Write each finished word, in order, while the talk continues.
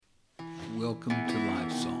Welcome to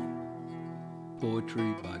Life Song,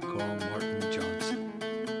 poetry by Carl Martin Johnson,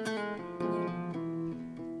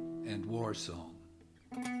 and War Song,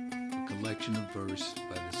 a collection of verse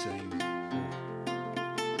by the same poet.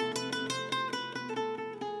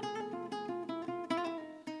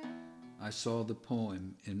 I saw the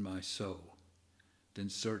poem in my soul, then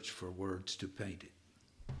searched for words to paint it.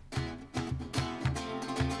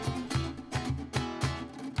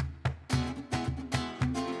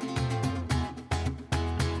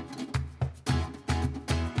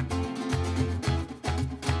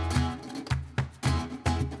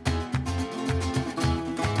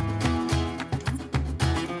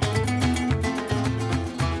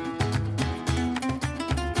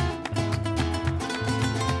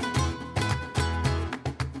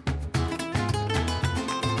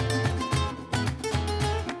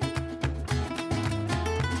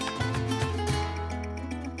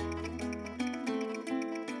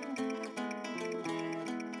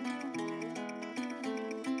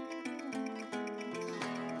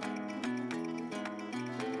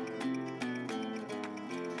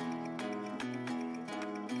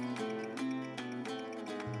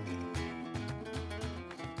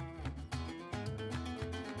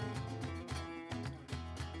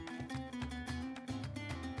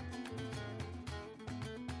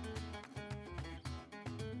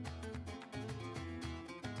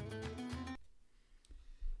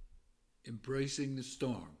 Embracing the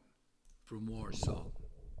Storm from War Song.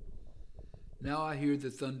 Now I hear the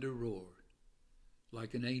thunder roar,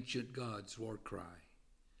 like an ancient god's war cry,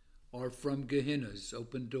 or from Gehenna's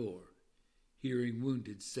open door, hearing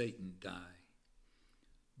wounded Satan die.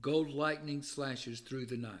 Gold lightning slashes through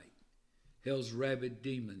the night, hell's rabid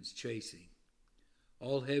demons chasing,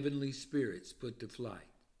 all heavenly spirits put to flight,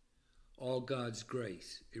 all God's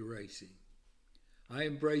grace erasing. I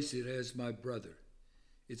embrace it as my brother.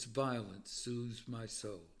 Its violence soothes my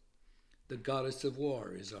soul. The goddess of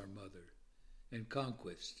war is our mother, and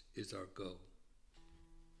conquest is our goal.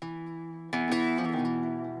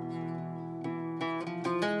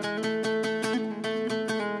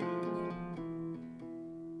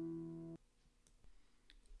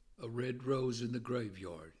 A red rose in the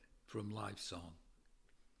graveyard from Life Song.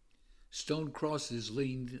 Stone crosses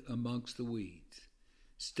leaned amongst the weeds,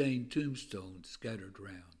 stained tombstones scattered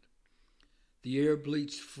round. The air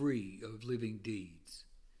bleached free of living deeds,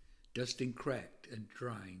 dusting cracked and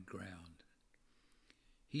drying ground.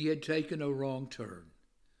 He had taken a wrong turn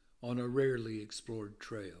on a rarely explored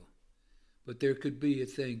trail, but there could be a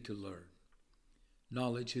thing to learn.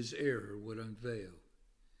 Knowledge his error would unveil.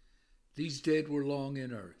 These dead were long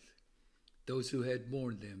in earth. Those who had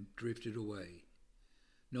mourned them drifted away.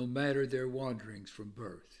 No matter their wanderings from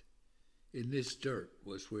birth, in this dirt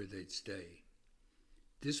was where they'd stay.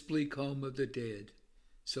 This bleak home of the dead,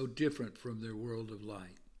 so different from their world of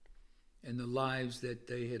light, and the lives that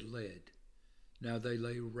they had led, now they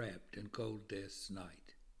lay wrapped in cold death's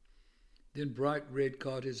night. Then bright red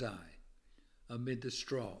caught his eye, amid the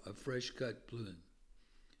straw a fresh-cut bloom.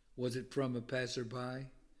 Was it from a passer-by,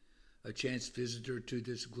 a chance visitor to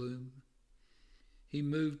this gloom? He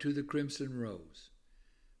moved to the crimson rose,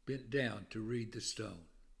 bent down to read the stone.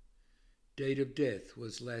 Date of death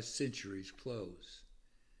was last century's close.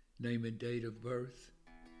 Name and date of birth,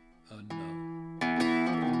 unknown.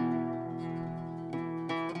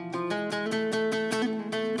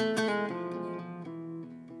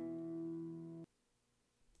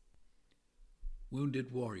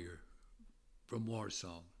 Wounded Warrior from War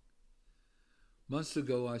Song. Months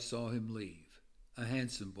ago I saw him leave, a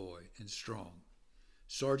handsome boy and strong,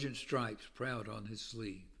 sergeant stripes proud on his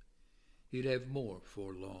sleeve. He'd have more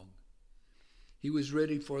for long. He was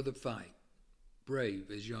ready for the fight, brave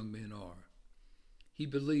as young men are. He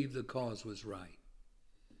believed the cause was right,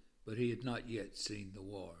 but he had not yet seen the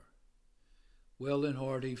war. Well and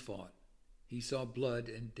hard he fought. He saw blood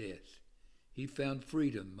and death. He found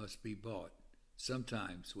freedom must be bought,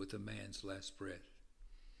 sometimes with a man's last breath.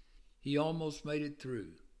 He almost made it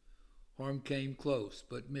through. Harm came close,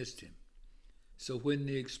 but missed him. So when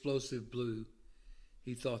the explosive blew,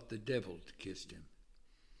 he thought the devil kissed him.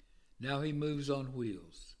 Now he moves on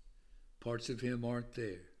wheels. Parts of him aren't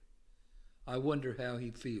there. I wonder how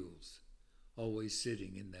he feels, always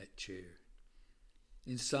sitting in that chair.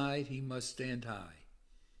 Inside he must stand high,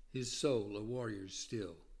 his soul a warrior's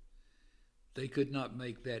still. They could not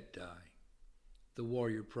make that die. The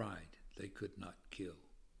warrior pride they could not kill.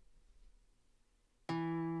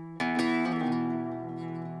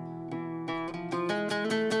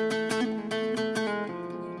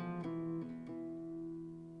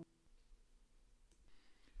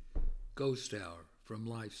 Ghost Hour from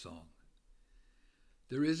Life Song.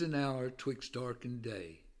 There is an hour twixt dark and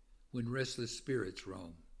day when restless spirits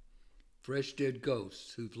roam, fresh dead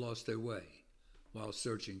ghosts who've lost their way while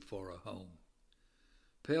searching for a home.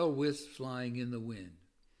 Pale wisps flying in the wind,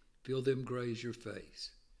 feel them graze your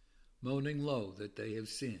face, moaning low that they have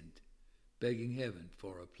sinned, begging heaven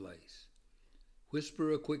for a place.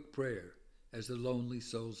 Whisper a quick prayer as the lonely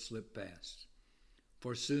souls slip past,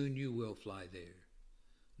 for soon you will fly there.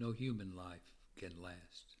 No human life can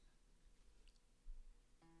last.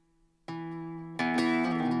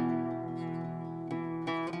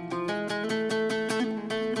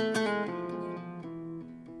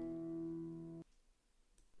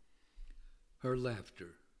 Her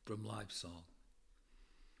laughter from Life Song.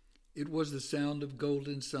 It was the sound of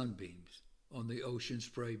golden sunbeams on the ocean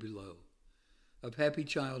spray below, of happy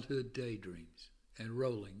childhood daydreams and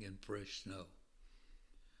rolling in fresh snow.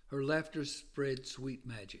 Her laughter spread sweet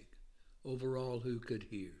magic over all who could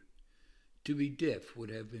hear. To be deaf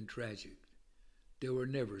would have been tragic. There were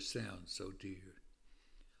never sounds so dear.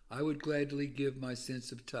 I would gladly give my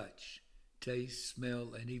sense of touch, taste,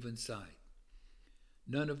 smell, and even sight.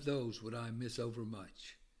 None of those would I miss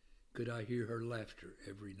overmuch, could I hear her laughter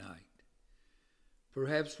every night.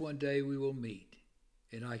 Perhaps one day we will meet,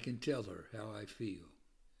 and I can tell her how I feel,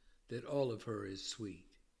 that all of her is sweet,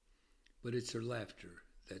 but it's her laughter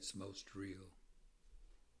that's most real.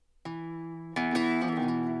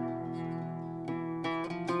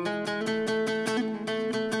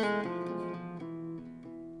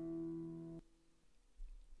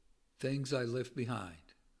 Things I Left Behind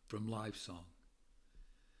from Life Song.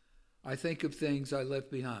 I think of things I left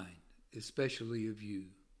behind, especially of you.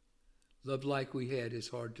 Love like we had is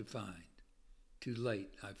hard to find. Too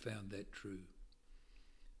late I found that true.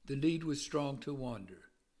 The need was strong to wander.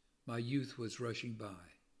 My youth was rushing by.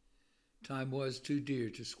 Time was too dear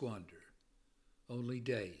to squander. Only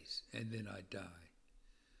days, and then I'd die.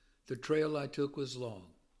 The trail I took was long,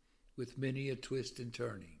 with many a twist and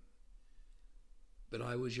turning. But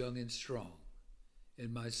I was young and strong,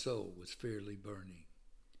 and my soul was fairly burning.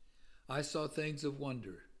 I saw things of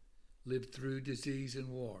wonder, lived through disease and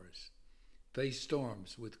wars, faced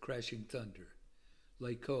storms with crashing thunder,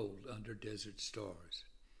 lay cold under desert stars.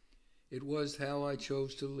 It was how I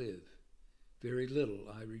chose to live. Very little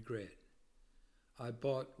I regret. I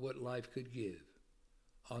bought what life could give,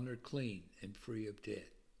 honor clean and free of debt.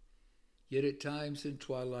 Yet at times in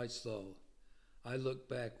twilight's lull, I look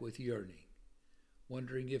back with yearning,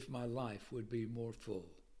 wondering if my life would be more full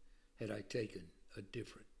had I taken a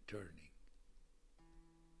different turning.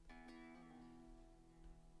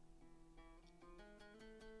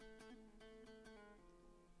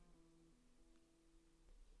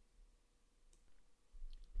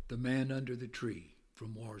 The Man Under the Tree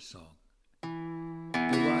from War Song. There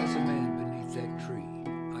lies a man beneath that tree.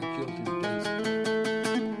 I killed him days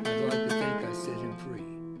ago. I'd like to think I set him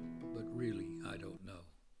free, but really I don't know.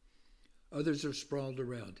 Others are sprawled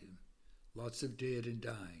around him, lots of dead and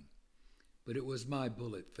dying, but it was my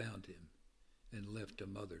bullet found him and left a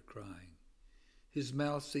mother crying. His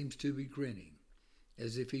mouth seems to be grinning,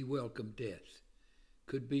 as if he welcomed death.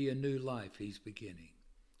 Could be a new life he's beginning,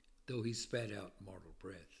 though he spat out mortal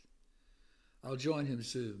breath. I'll join him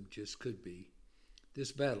soon, just could be.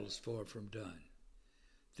 This battle's far from done.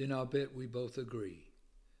 Then I'll bet we both agree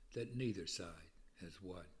that neither side has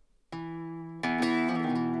won.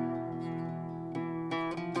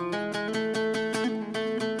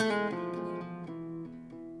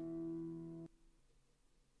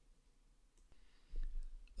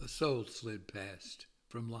 A soul slid past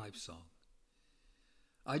from Life Song.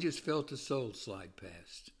 I just felt a soul slide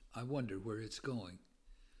past. I wonder where it's going.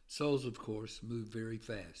 Souls, of course, move very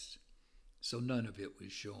fast, so none of it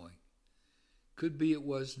was showing. Could be it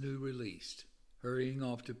was new released, hurrying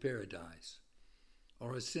off to paradise,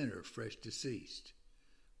 or a sinner fresh deceased,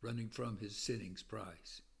 running from his sinning's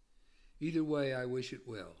price. Either way, I wish it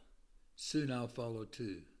well. Soon I'll follow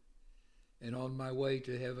too, and on my way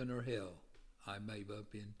to heaven or hell, I may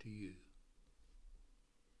bump into you.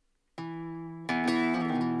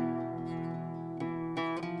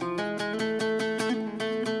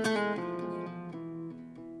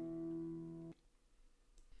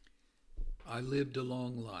 I lived a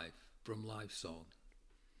long life from Life Song.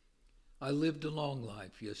 I lived a long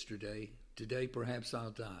life yesterday. Today perhaps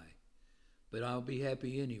I'll die, but I'll be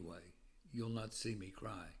happy anyway. You'll not see me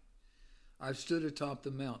cry. I've stood atop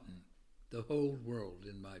the mountain, the whole world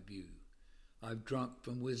in my view. I've drunk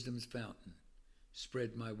from wisdom's fountain,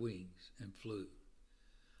 spread my wings and flew.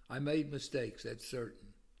 I made mistakes, that's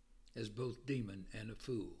certain, as both demon and a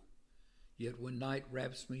fool. Yet when night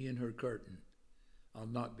wraps me in her curtain, I'll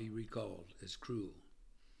not be recalled as cruel.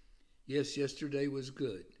 Yes, yesterday was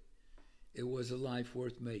good. It was a life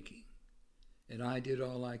worth making, and I did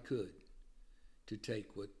all I could to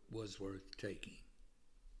take what was worth taking.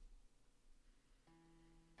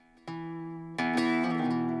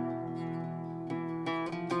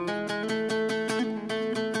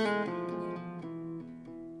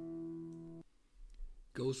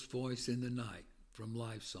 Ghost Voice in the Night from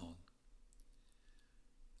Life Song.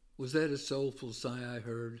 Was that a soulful sigh I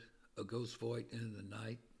heard, a ghost voice in the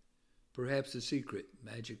night? Perhaps a secret,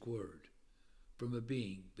 magic word from a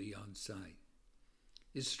being beyond sight.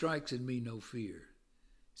 It strikes in me no fear,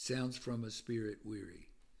 sounds from a spirit weary,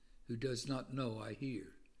 who does not know I hear,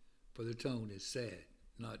 for the tone is sad,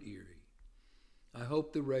 not eerie. I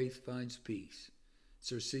hope the wraith finds peace,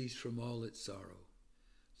 surcease from all its sorrow,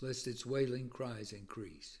 lest its wailing cries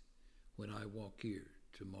increase when I walk here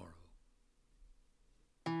tomorrow.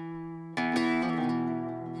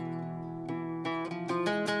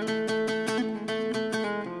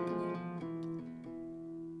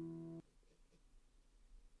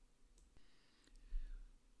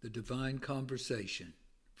 The Divine Conversation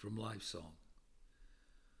from Life Song.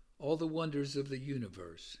 All the wonders of the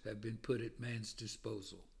universe have been put at man's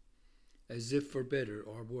disposal, as if for better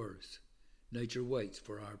or worse, nature waits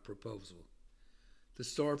for our proposal. The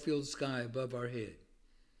star-filled sky above our head,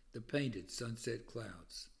 the painted sunset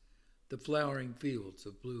clouds, the flowering fields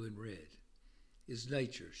of blue and red, is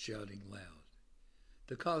nature shouting loud.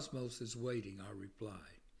 The cosmos is waiting our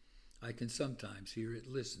reply. I can sometimes hear it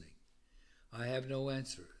listening. I have no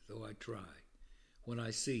answer, though I try, when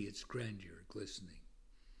I see its grandeur glistening.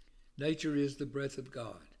 Nature is the breath of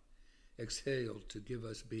God, exhaled to give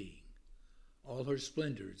us being. All her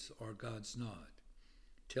splendors are God's nod,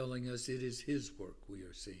 telling us it is his work we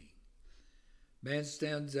are seeing. Man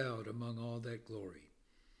stands out among all that glory.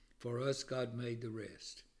 For us God made the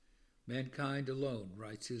rest. Mankind alone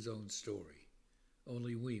writes his own story.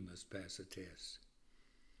 Only we must pass a test.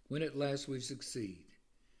 When at last we succeed,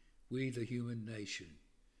 we the human nation,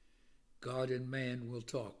 God and man will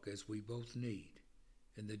talk as we both need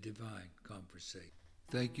in the divine conversation.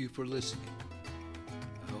 Thank you for listening.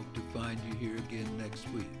 I hope to find you here again next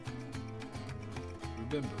week.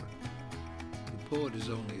 Remember, the poet is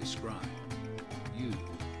only a scribe. You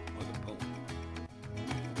are the poem.